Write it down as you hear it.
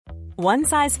One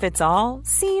size fits all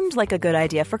seemed like a good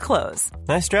idea for clothes.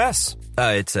 Nice dress.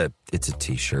 It's a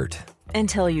t-shirt.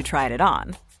 Until you tried it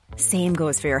on. Same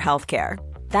goes for your healthcare.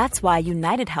 That's why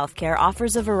United Healthcare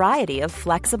offers a variety of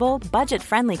flexible,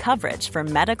 budget-friendly coverage for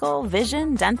medical,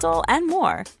 vision, dental, and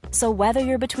more. So whether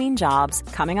you're between jobs,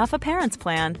 coming off a parent's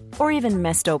plan, or even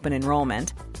missed open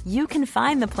enrollment, you can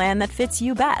find the plan that fits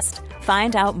you best.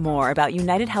 Find out more about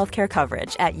United Healthcare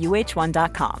coverage at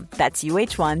uh1.com. That's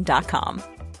uh1.com.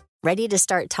 Ready to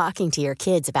start talking to your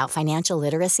kids about financial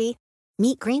literacy?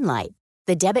 Meet Greenlight,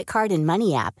 the debit card and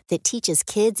money app that teaches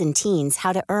kids and teens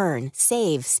how to earn,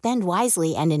 save, spend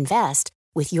wisely, and invest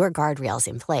with your guardrails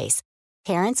in place.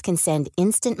 Parents can send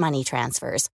instant money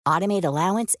transfers, automate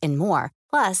allowance, and more.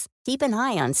 Plus, keep an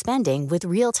eye on spending with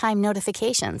real-time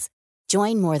notifications.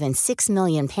 Join more than 6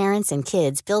 million parents and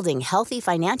kids building healthy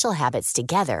financial habits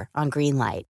together on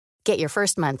Greenlight. Get your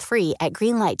first month free at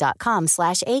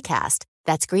greenlight.com/ACAST.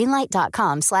 That's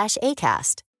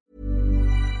greenlight.com/ACAST.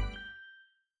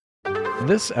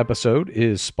 This episode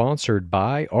is sponsored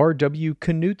by R.W.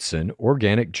 Knutson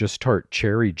Organic Just Tart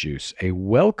Cherry Juice, a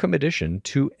welcome addition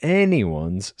to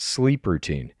anyone's sleep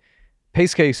routine.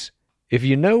 Pace Case, if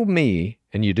you know me,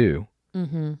 and you do,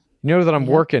 you know that I'm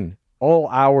working all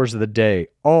hours of the day,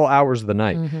 all hours of the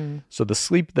night. So the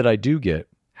sleep that I do get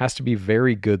has to be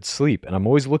very good sleep, and I'm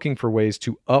always looking for ways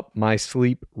to up my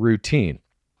sleep routine.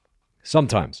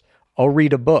 Sometimes I'll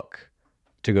read a book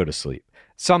to go to sleep.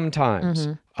 Sometimes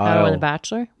The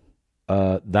Bachelor?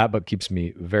 That book keeps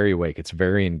me very awake. It's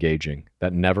very engaging.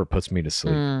 That never puts me to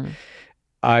sleep.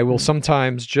 I will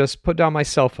sometimes just put down my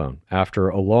cell phone after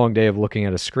a long day of looking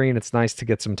at a screen. It's nice to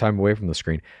get some time away from the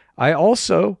screen. I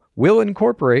also will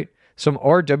incorporate some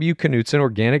R.W. Knutson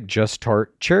Organic Just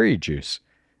Tart Cherry Juice.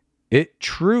 It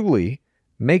truly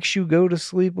makes you go to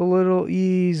sleep a little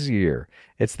easier.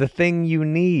 It's the thing you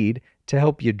need to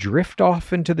help you drift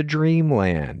off into the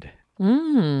dreamland.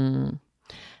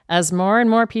 As more and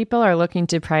more people are looking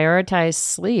to prioritize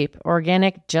sleep,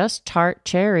 Organic Just Tart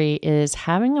Cherry is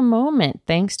having a moment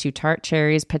thanks to Tart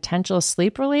Cherry's potential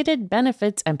sleep-related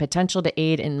benefits and potential to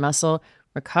aid in muscle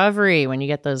recovery when you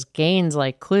get those gains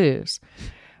like clues.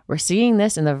 We're seeing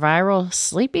this in the viral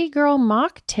Sleepy Girl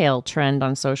mocktail trend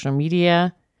on social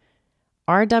media.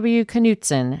 R.W.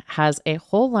 Knutson has a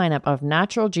whole lineup of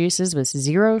natural juices with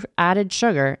zero added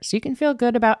sugar, so you can feel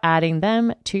good about adding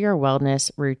them to your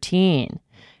wellness routine.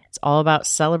 It's all about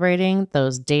celebrating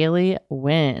those daily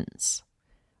wins.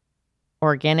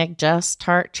 Organic Just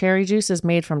Tart Cherry Juice is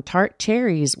made from tart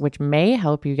cherries, which may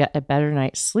help you get a better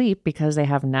night's sleep because they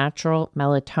have natural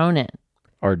melatonin.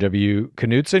 R.W.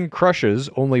 Knutson crushes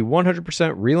only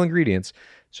 100% real ingredients,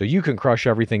 so you can crush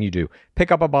everything you do. Pick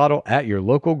up a bottle at your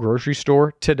local grocery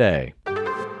store today.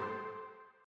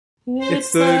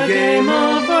 It's the Game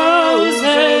of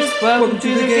Roses. Welcome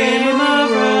to the Game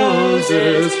of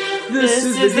Roses. This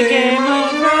is the Game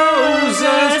of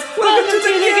Roses. Welcome to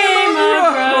the Game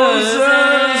of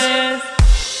Roses.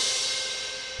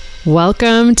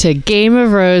 Welcome to Game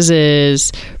of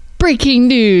Roses. Breaking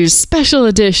news special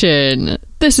edition.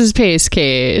 This is Pace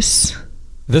Case.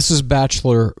 This is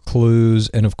Bachelor Clues,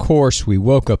 and of course, we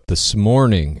woke up this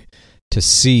morning to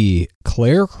see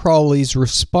Claire Crawley's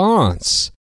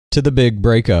response to the big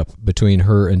breakup between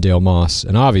her and Dale Moss.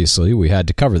 And obviously, we had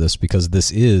to cover this because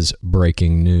this is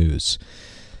breaking news.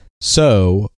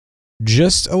 So,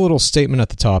 just a little statement at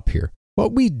the top here.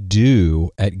 What we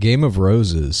do at Game of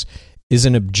Roses is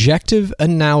an objective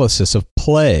analysis of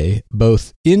play,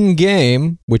 both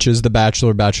in-game, which is The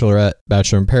Bachelor, Bachelorette,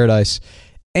 Bachelor in Paradise,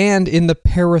 and in the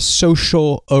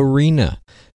parasocial arena,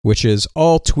 which is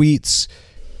all tweets,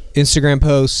 Instagram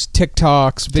posts,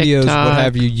 TikToks, videos, what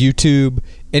have you, YouTube,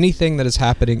 anything that is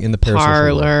happening in the parasocial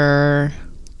Parlor.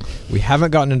 We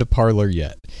haven't gotten into Parlor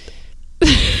yet.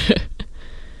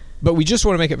 But we just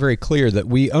want to make it very clear that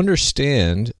we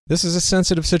understand this is a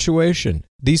sensitive situation.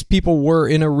 These people were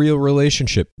in a real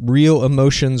relationship. Real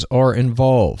emotions are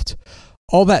involved.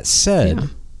 All that said,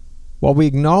 while we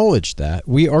acknowledge that,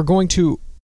 we are going to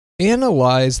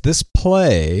analyze this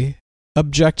play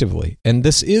objectively. And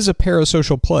this is a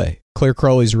parasocial play, Claire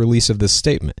Crawley's release of this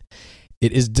statement.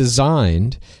 It is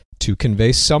designed to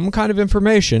convey some kind of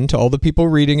information to all the people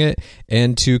reading it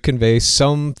and to convey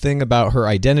something about her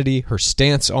identity, her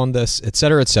stance on this,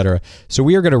 etc., etc. So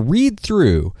we are going to read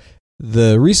through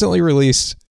the recently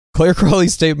released Claire Crawley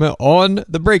statement on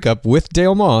the breakup with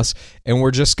Dale Moss, and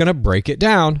we're just going to break it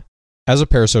down as a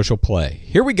parasocial play.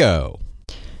 Here we go.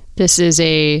 This is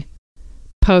a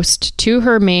post to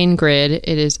her main grid.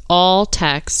 It is all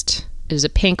text. It is a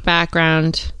pink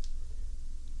background.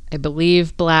 I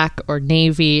believe black or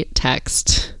navy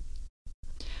text.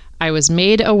 I was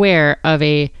made aware of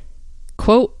a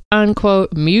quote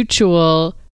unquote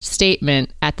mutual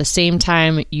statement at the same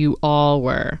time you all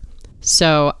were.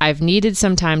 So I've needed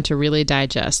some time to really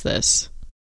digest this.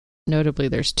 Notably,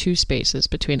 there's 2 spaces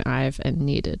between I've and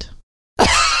needed.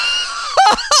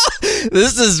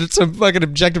 This is some fucking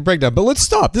objective breakdown. But let's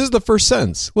stop. This is the first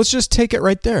sentence. Let's just take it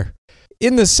right there.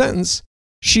 In this sentence,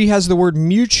 she has the word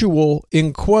mutual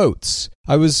in quotes.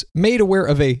 I was made aware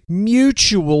of a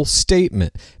mutual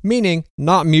statement, meaning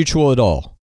not mutual at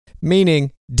all.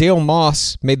 Meaning Dale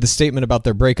Moss made the statement about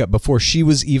their breakup before she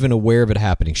was even aware of it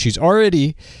happening. She's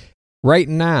already, right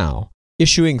now,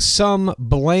 issuing some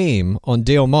blame on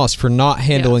Dale Moss for not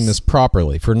handling this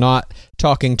properly, for not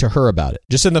talking to her about it.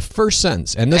 Just in the first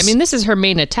sentence. And this, I mean, this is her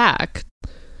main attack.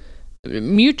 The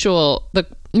mutual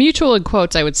in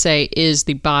quotes, I would say, is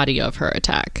the body of her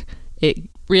attack. It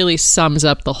really sums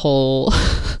up the whole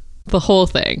the whole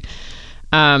thing.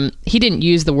 He didn't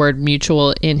use the word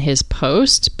mutual in his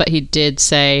post, but he did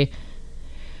say,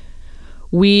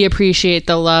 we appreciate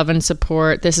the love and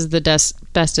support. This is the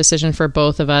best decision for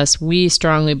both of us. We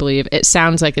strongly believe. It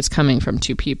sounds like it's coming from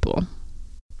 2 people.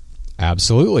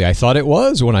 Absolutely. I thought it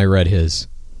was when I read his.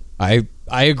 I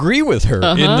agree with her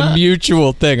in the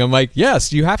mutual thing. I'm like,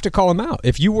 yes, you have to call him out.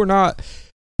 If you were not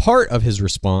part of his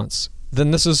response,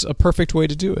 then this is a perfect way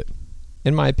to do it,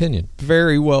 in my opinion.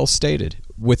 Very well stated,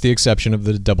 with the exception of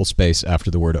the double space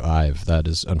after the word I've. That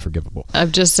is unforgivable.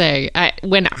 I'm just saying,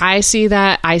 when I see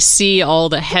that, I see all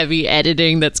the heavy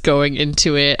editing that's going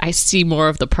into it. I see more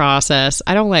of the process.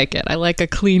 I don't like it. I like a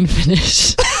clean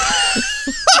finish.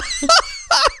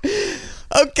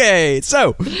 Okay,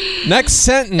 so next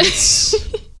sentence,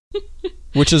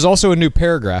 which is also a new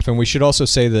paragraph, and we should also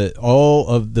say that all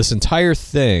of this entire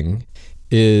thing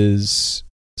is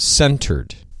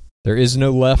centered. There is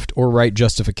no left or right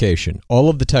justification. All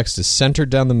of the text is centered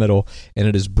down the middle, and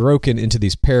it is broken into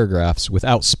these paragraphs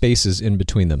without spaces in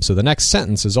between them. So the next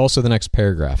sentence is also the next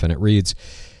paragraph, and it reads,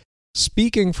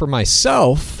 speaking for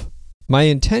myself, my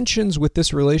intentions with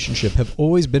this relationship have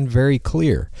always been very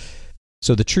clear.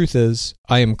 So the truth is,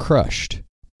 I am crushed.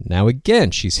 Now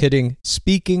again, she's hitting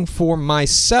speaking for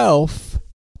myself.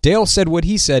 Dale said what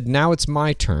he said, now it's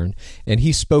my turn, and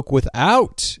he spoke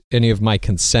without any of my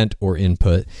consent or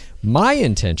input. My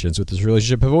intentions with this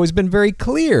relationship have always been very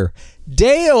clear.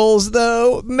 Dale's,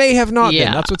 though, may have not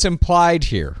been. That's what's implied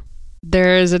here.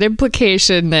 There's an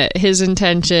implication that his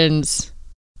intentions,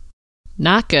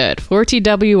 not good.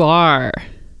 4TWR.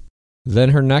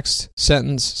 Then her next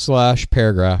sentence /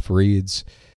 paragraph reads,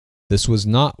 this was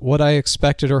not what I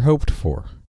expected or hoped for,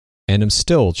 and am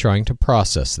still trying to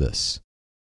process this.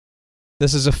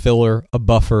 This is a filler, a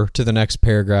buffer to the next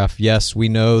paragraph. Yes, we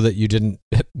know that you didn't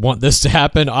want this to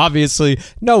happen. Obviously,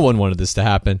 no one wanted this to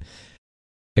happen,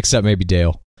 except maybe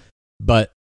Dale.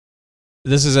 But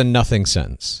this is a nothing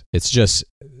sentence. It's just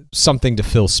something to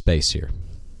fill space here.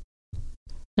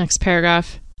 Next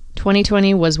paragraph.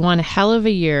 2020 was one hell of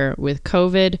a year with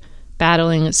COVID,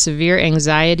 battling severe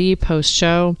anxiety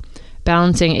post-show,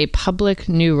 balancing a public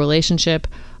new relationship,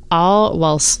 all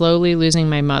while slowly losing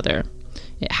my mother.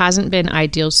 It hasn't been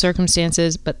ideal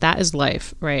circumstances, but that is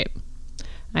life, right?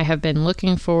 I have been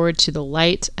looking forward to the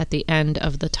light at the end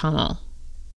of the tunnel.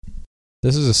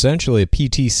 This is essentially a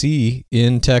PTC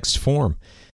in text form.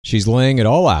 She's laying it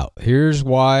all out. Here's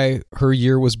why her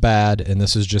year was bad, and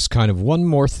this is just kind of one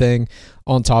more thing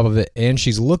on top of it, and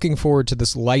she's looking forward to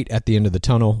this light at the end of the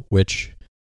tunnel, which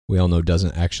we all know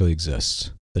doesn't actually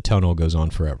exist. The tunnel goes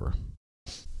on forever.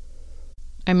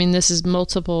 I mean, this is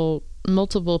multiple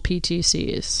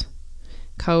PTCs.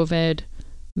 COVID,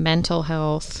 mental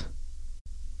health,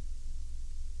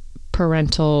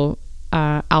 parental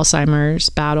Alzheimer's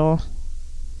battle.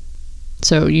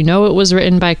 So you know it was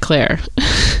written by Claire.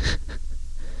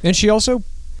 And she also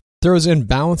throws in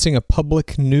balancing a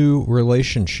public new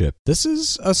relationship. This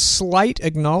is a slight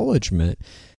acknowledgement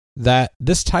that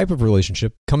this type of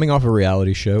relationship, coming off a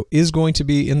reality show, is going to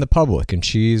be in the public, and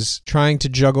she's trying to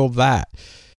juggle that.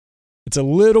 It's a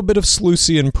little bit of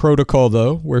Sluician protocol,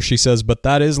 though, where she says, but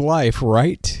that is life,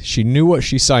 right? She knew what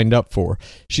she signed up for.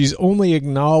 She's only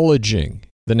acknowledging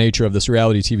the nature of this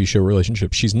reality TV show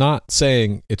relationship. She's not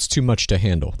saying it's too much to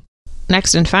handle.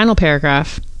 Next and final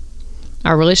paragraph.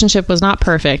 Our relationship was not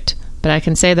perfect, but I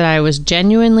can say that I was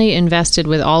genuinely invested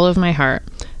with all of my heart.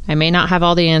 I may not have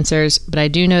all the answers, but I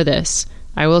do know this.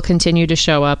 I will continue to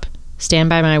show up, stand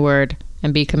by my word,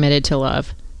 and be committed to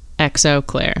love. XO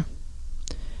Claire.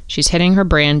 She's hitting her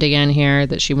brand again here,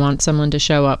 that she wants someone to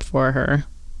show up for her.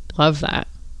 Love that.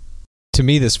 To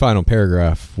me, this final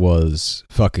paragraph was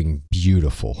fucking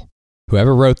beautiful.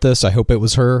 Whoever wrote this, I hope it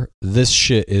was her. This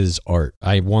shit is art.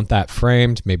 I want that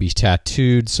framed, maybe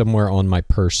tattooed somewhere on my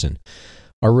person.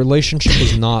 Our relationship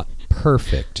is not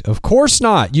perfect. Of course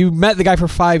not. You met the guy for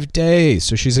 5 days.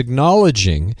 So she's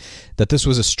acknowledging that this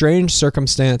was a strange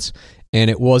circumstance and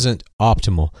it wasn't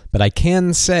optimal. But I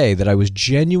can say that I was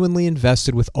genuinely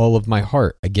invested with all of my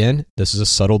heart. Again, this is a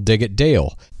subtle dig at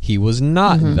Dale. He was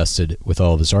not invested with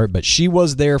all of his heart, but she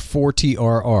was there for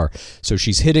TRR. So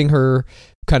she's hitting her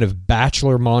kind of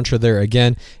bachelor mantra there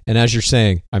again. And as you're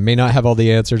saying, I may not have all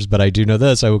the answers, but I do know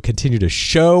this. I will continue to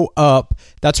show up.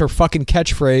 That's her fucking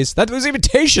catchphrase. That was even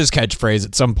Tayshia's catchphrase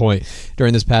at some point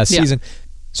during this past season.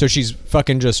 So she's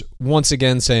fucking just once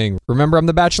again saying, remember, I'm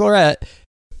the Bachelorette.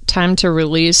 Time to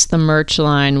release the merch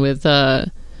line with I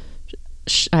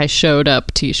showed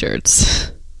up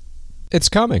t-shirts. It's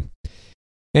coming.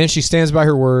 And she stands by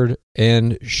her word,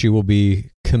 and she will be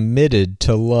committed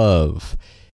to love.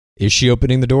 Is she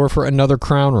opening the door for another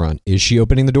crown run? Is she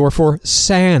opening the door for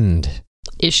sand?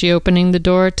 Is she opening the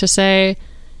door to say,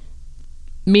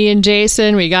 me and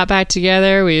Jason, we got back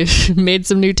together, we made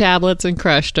some new tablets and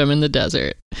crushed them in the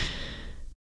desert.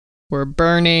 We're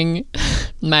burning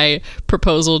my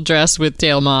proposal dress with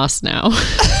Dale Moss now.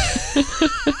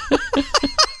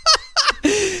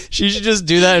 She should just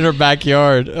do that in her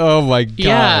backyard. Oh my God.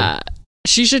 Yeah,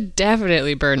 she should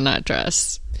definitely burn that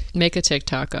dress. Make a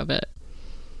TikTok of it.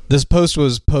 This post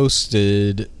was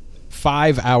posted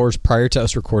 5 hours prior to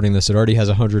us recording this. It already has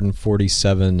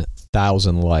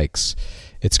 147,000 likes.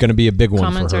 It's going to be a big one for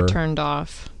her. Comments are turned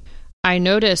off. I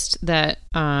noticed that,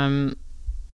 by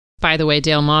the way,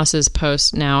 Dale Moss's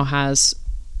post now has...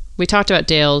 We talked about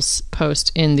Dale's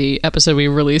post in the episode we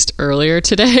released earlier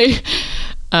today.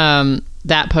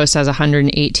 That post has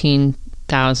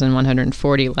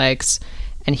 118,140 likes.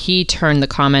 And he turned the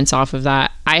comments off of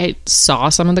that. I saw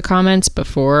some of the comments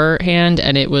beforehand,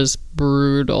 and it was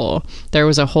brutal. There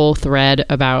was a whole thread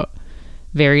about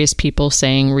various people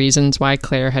saying reasons why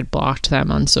Claire had blocked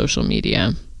them on social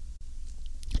media.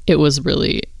 It was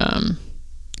really...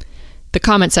 the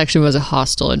comment section was a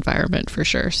hostile environment for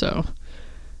sure, so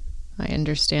I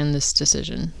understand this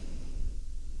decision.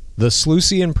 The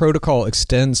Sluician protocol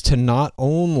extends to not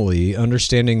only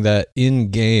understanding that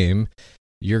in-game...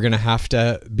 you're going to have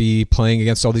to be playing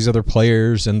against all these other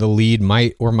players, and the lead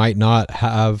might or might not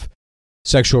have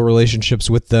sexual relationships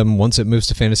with them once it moves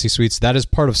to fantasy suites. That is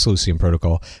part of Sluician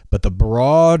protocol. But the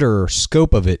broader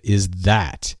scope of it is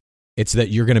that. It's that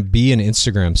you're going to be an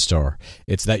Instagram star.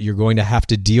 It's that you're going to have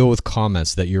to deal with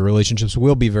comments, that your relationships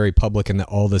will be very public, and that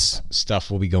all this stuff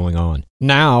will be going on.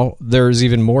 Now, there's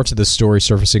even more to this story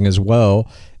surfacing as well,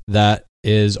 that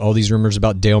is all these rumors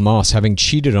about Dale Moss having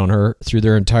cheated on her through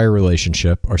their entire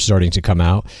relationship are starting to come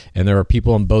out. And there are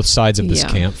people on both sides of this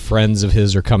camp. Friends of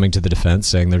his are coming to the defense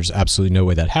saying there's absolutely no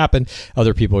way that happened.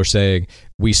 Other people are saying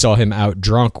we saw him out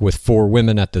drunk with 4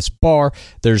 women at this bar.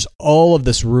 There's all of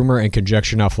this rumor and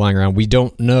conjecture now flying around. We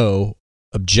don't know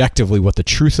objectively what the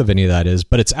truth of any of that is,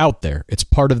 but it's out there. It's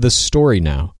part of this story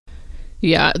now.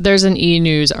 Yeah, there's an E!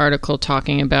 News article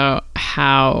talking about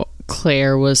how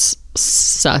Claire was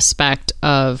suspect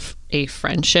of a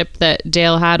friendship that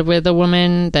Dale had with a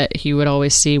woman that he would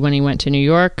always see when he went to New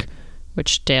York,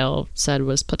 which Dale said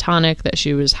was platonic, that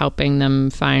she was helping them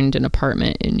find an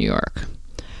apartment in New York.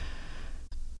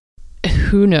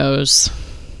 Who knows?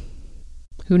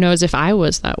 Who knows if I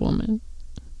was that woman?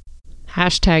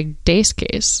 Hashtag Dace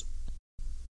Case.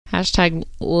 Hashtag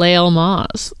Lael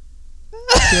Moss.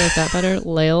 Do you like that better?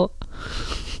 Lael.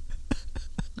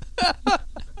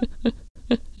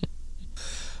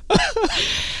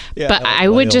 Yeah, but I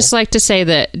would just like to say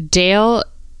that Dale,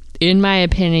 in my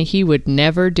opinion, he would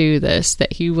never do this.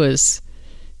 That he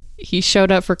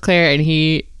showed up for Claire and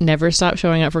he never stopped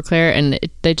showing up for Claire, and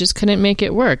they just couldn't make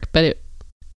it work. But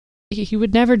he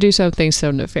would never do something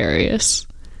so nefarious.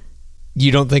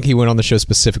 You don't think he went on the show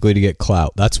specifically to get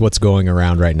clout? That's what's going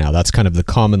around right now. That's kind of the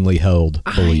commonly held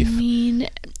belief. I mean,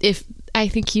 I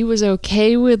think he was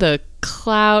okay with a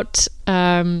clout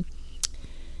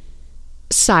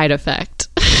side effect.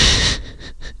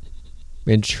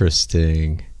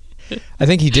 Interesting. I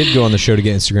think he did go on the show to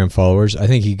get Instagram followers. I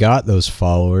think he got those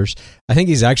followers. I think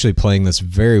he's actually playing this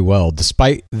very well,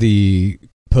 despite the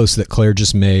post that Claire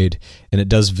just made, and it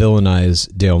does villainize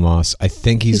Dale Moss. I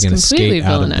think he's going to skate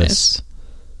out of this.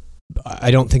 I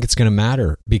don't think it's going to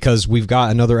matter, because we've got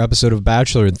another episode of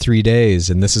Bachelor in 3 days,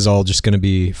 and this is all just going to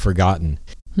be forgotten.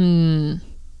 You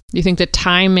think the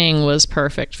timing was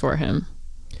perfect for him?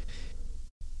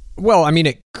 Well, I mean,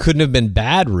 it couldn't have been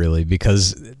bad, really,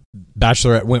 because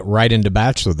Bachelorette went right into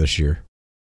Bachelor this year.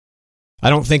 I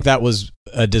don't think that was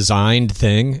a designed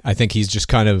thing. I think he's just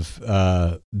kind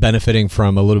of benefiting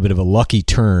from a little bit of a lucky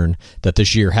turn that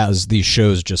this year has these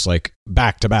shows just like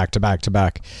back to back to back to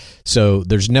back. So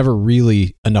there's never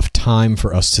really enough time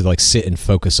for us to like sit and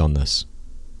focus on this.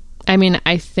 I mean,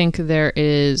 I think there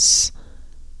is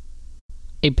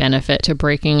a benefit to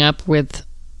breaking up with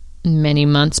many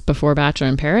months before Bachelor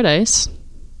in Paradise.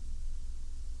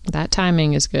 That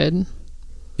timing is good.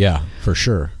 Yeah, for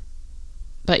sure.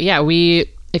 But yeah,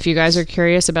 if you guys are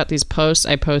curious about these posts,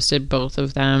 I posted both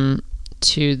of them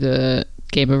to the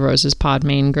Game of Roses pod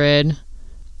main grid.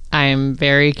 I'm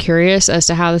very curious as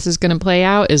to how this is going to play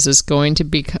out. Is this going to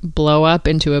blow up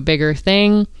into a bigger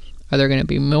thing? Are there going to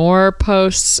be more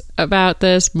posts about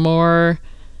this, more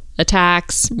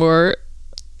attacks, more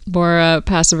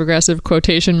passive-aggressive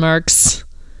quotation marks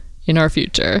in our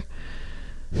future?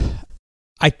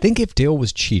 I think if Dale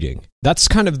was cheating, that's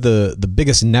kind of the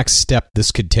biggest next step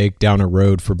this could take down a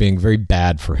road for being very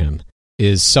bad for him,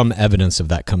 is some evidence of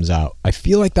that comes out. I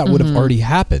feel like that would have already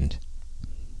happened.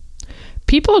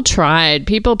 People tried.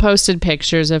 People posted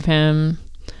pictures of him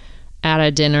at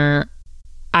a dinner.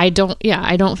 I don't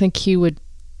think he would.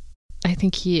 I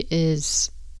think he is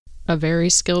a very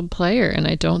skilled player, and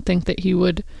I don't think that he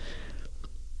would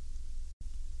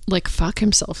like fuck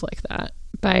himself like that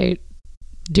by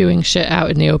doing shit out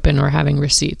in the open or having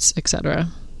receipts, etc.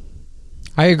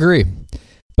 I agree.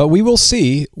 But we will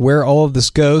see where all of this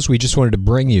goes. We just wanted to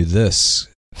bring you this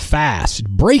fast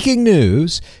breaking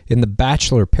news in the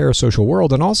Bachelor parasocial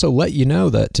world, and also let you know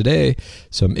that today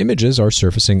some images are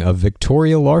surfacing of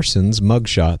Victoria Larson's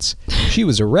mugshots. She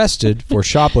was arrested for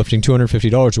shoplifting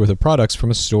 $250 worth of products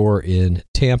from a store in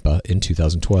Tampa in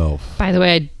 2012. By the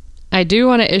way, I do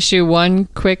want to issue one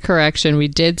quick correction. We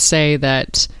did say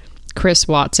that Chris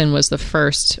Watson was the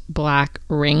first black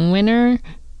ring winner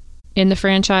in the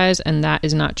franchise, and that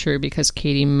is not true because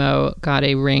Katie Moe got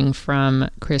a ring from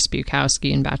Chris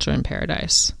Bukowski in Bachelor in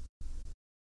Paradise,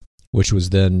 which was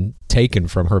then taken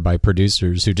from her by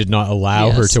producers who did not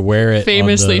allow her to wear it.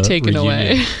 Famously taken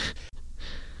away.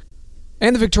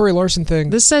 And the Victoria Larson thing.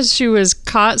 This says she was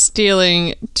caught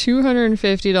stealing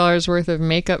 $250 worth of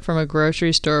makeup from a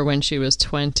grocery store when she was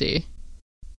 20.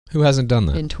 Who hasn't done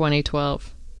that? In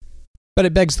 2012. But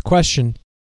it begs the question,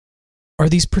 are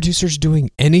these producers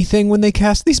doing anything when they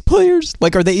cast these players?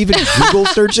 Like, are they even Google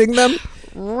searching them?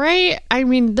 Right. I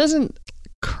mean, doesn't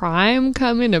crime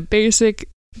come in a basic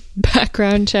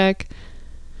background check?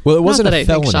 Well, it wasn't Not that a I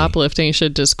felony. think shoplifting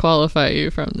should disqualify you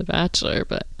from The Bachelor,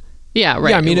 but yeah,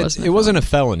 right. Yeah, I mean, it wasn't a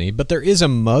felony, but there is a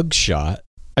mugshot.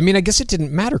 I mean, I guess it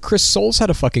didn't matter. Chris Soules had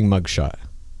a fucking mugshot.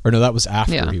 Or no, that was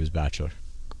after he was Bachelor.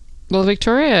 Well,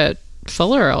 Victoria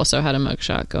Fuller also had a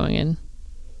mugshot going in.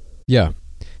 Yeah.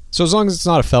 So as long as it's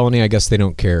not a felony, I guess they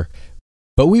don't care.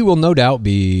 But we will no doubt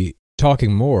be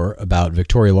talking more about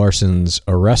Victoria Larson's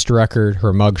arrest record,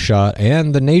 her mugshot,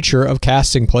 and the nature of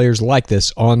casting players like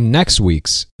this on next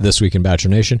week's This Week in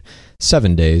Bachelor Nation,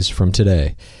 7 days from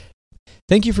today.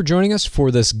 Thank you for joining us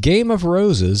for this Game of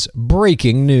Roses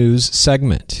breaking news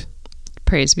segment.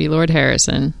 Praise be Lord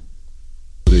Harrison.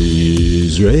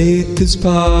 Please rate this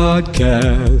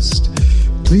podcast.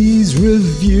 Please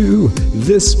review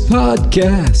this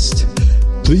podcast.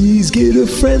 Please get a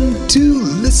friend to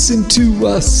listen to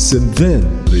us, and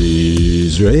then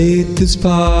please rate this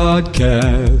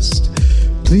podcast.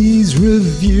 Please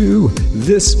review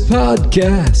this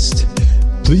podcast.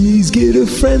 Please get a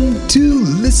friend to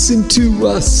listen to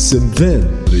us, and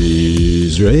then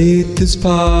please rate this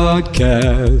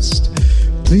podcast.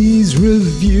 Please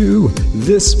review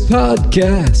this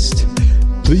podcast.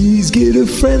 Please get a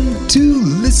friend to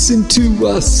listen to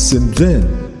us, and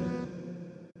then...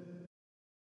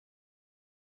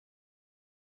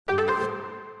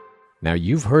 Now,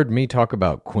 you've heard me talk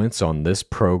about Quince on this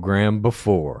program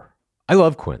before. I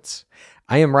love Quince.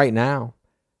 I am right now,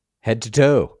 head to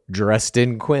toe, dressed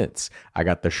in Quince. I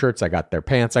got their shirts, I got their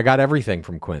pants, I got everything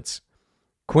from Quince.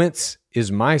 Quince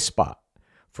is my spot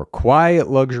for quiet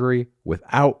luxury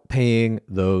without paying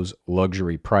those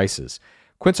luxury prices.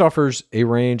 Quince offers a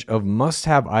range of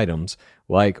must-have items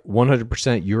like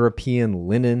 100% European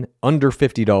linen under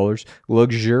 $50,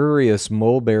 luxurious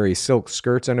mulberry silk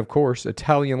skirts, and of course,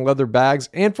 Italian leather bags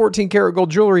and 14-karat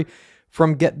gold jewelry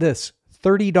from, get this,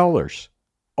 $30.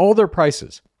 All their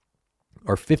prices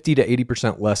are 50 to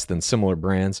 80% less than similar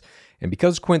brands. And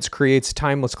because Quince creates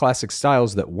timeless classic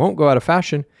styles that won't go out of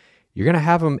fashion, you're going to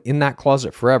have them in that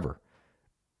closet forever.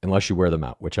 Unless you wear them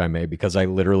out, which I may, because I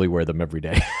literally wear them every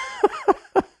day.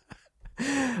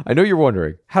 I know you're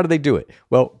wondering, how do they do it?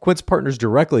 Well, Quince partners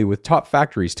directly with top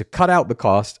factories to cut out the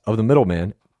cost of the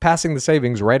middleman, passing the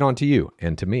savings right on to you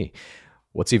and to me.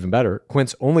 What's even better,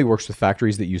 Quince only works with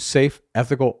factories that use safe,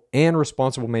 ethical, and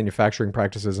responsible manufacturing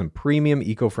practices and premium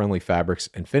eco-friendly fabrics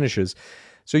and finishes,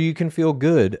 so you can feel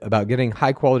good about getting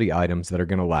high-quality items that are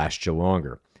going to last you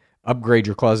longer. Upgrade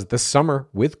your closet this summer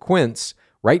with Quince.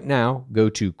 Right now, go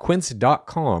to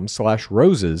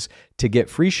quince.com/roses to get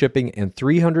free shipping and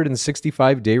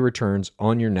 365-day returns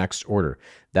on your next order.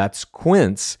 That's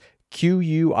Quince,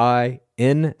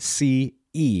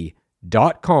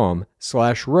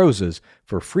 QUINCE.com/roses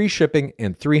for free shipping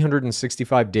and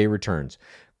 365-day returns.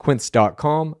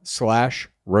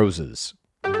 Quince.com/roses.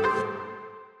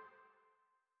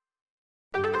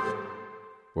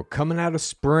 We're coming out of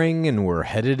spring and we're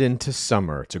headed into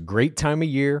summer. It's a great time of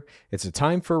year. It's a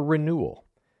time for renewal.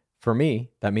 For me,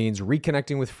 that means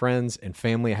reconnecting with friends and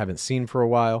family I haven't seen for a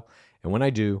while. And when I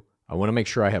do, I want to make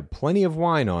sure I have plenty of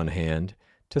wine on hand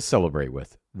to celebrate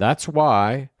with. That's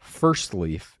why First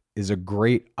Leaf is a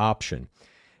great option.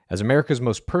 As America's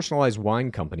most personalized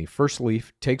wine company, First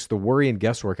Leaf takes the worry and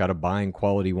guesswork out of buying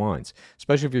quality wines,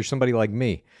 especially if you're somebody like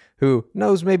me who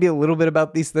knows maybe a little bit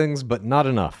about these things, but not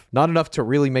enough. Not enough to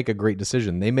really make a great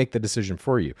decision. They make the decision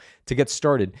for you. To get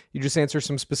started, you just answer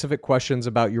some specific questions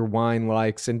about your wine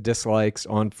likes and dislikes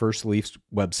on First Leaf's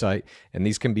website, and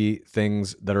these can be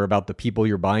things that are about the people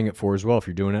you're buying it for as well if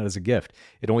you're doing it as a gift.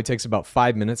 It only takes about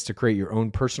 5 minutes to create your own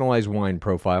personalized wine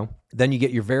profile. Then you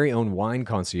get your very own wine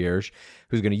concierge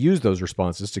who's going to use those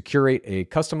responses to curate a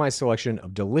customized selection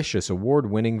of delicious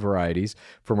award-winning varieties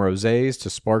from rosés to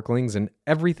sparklings and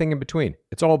everything in between.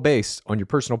 It's all based on your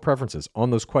personal preferences, on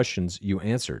those questions you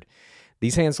answered.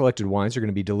 These hand-selected wines are going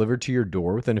to be delivered to your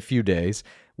door within a few days,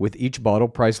 with each bottle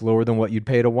priced lower than what you'd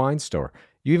pay at a wine store.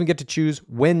 You even get to choose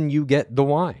when you get the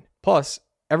wine. Plus,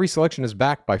 every selection is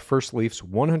backed by First Leaf's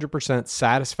 100%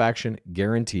 satisfaction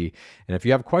guarantee. And if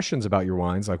you have questions about your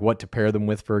wines, like what to pair them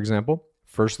with, for example,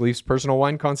 First Leaf's personal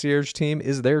wine concierge team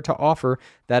is there to offer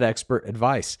that expert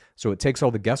advice. So it takes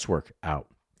all the guesswork out.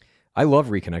 I love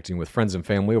reconnecting with friends and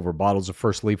family over bottles of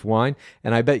First Leaf wine,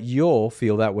 and I bet you'll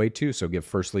feel that way too. So give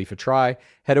First Leaf a try.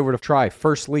 Head over to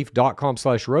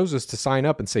tryfirstleaf.com/roses to sign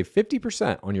up and save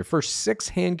 50% on your first 6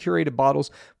 hand-curated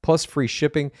bottles plus free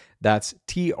shipping. That's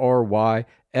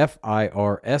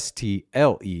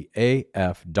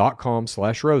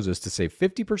tryfirstleaf.com/roses to save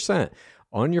 50%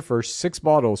 on your first 6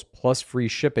 bottles plus free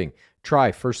shipping.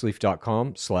 Try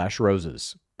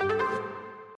firstleaf.com/roses.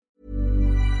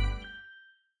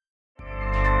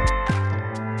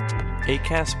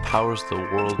 Acast powers the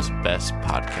world's best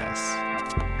podcasts.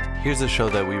 Here's a show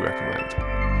that we recommend.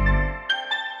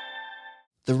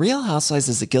 The Real Housewives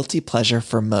is a guilty pleasure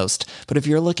for most, but if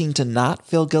you're looking to not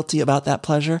feel guilty about that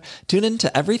pleasure, tune in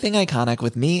to Everything Iconic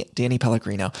with me, Danny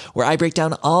Pellegrino, where I break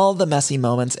down all the messy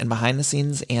moments and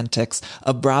behind-the-scenes antics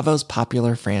of Bravo's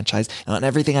popular franchise. And on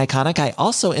Everything Iconic, I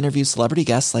also interview celebrity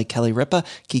guests like Kelly Ripa,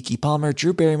 Keke Palmer,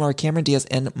 Drew Barrymore, Cameron Diaz,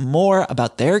 and more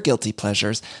about their guilty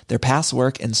pleasures, their past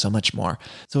work, and so much more.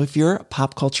 So if you're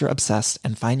pop culture obsessed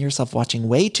and find yourself watching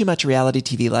way too much reality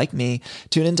TV like me,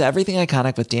 tune into Everything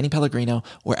Iconic with Danny Pellegrino,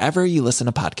 wherever you listen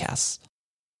to podcasts.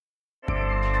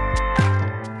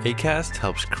 Acast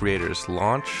helps creators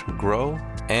launch, grow,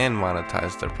 and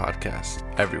monetize their podcasts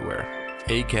everywhere.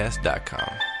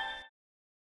 Acast.com.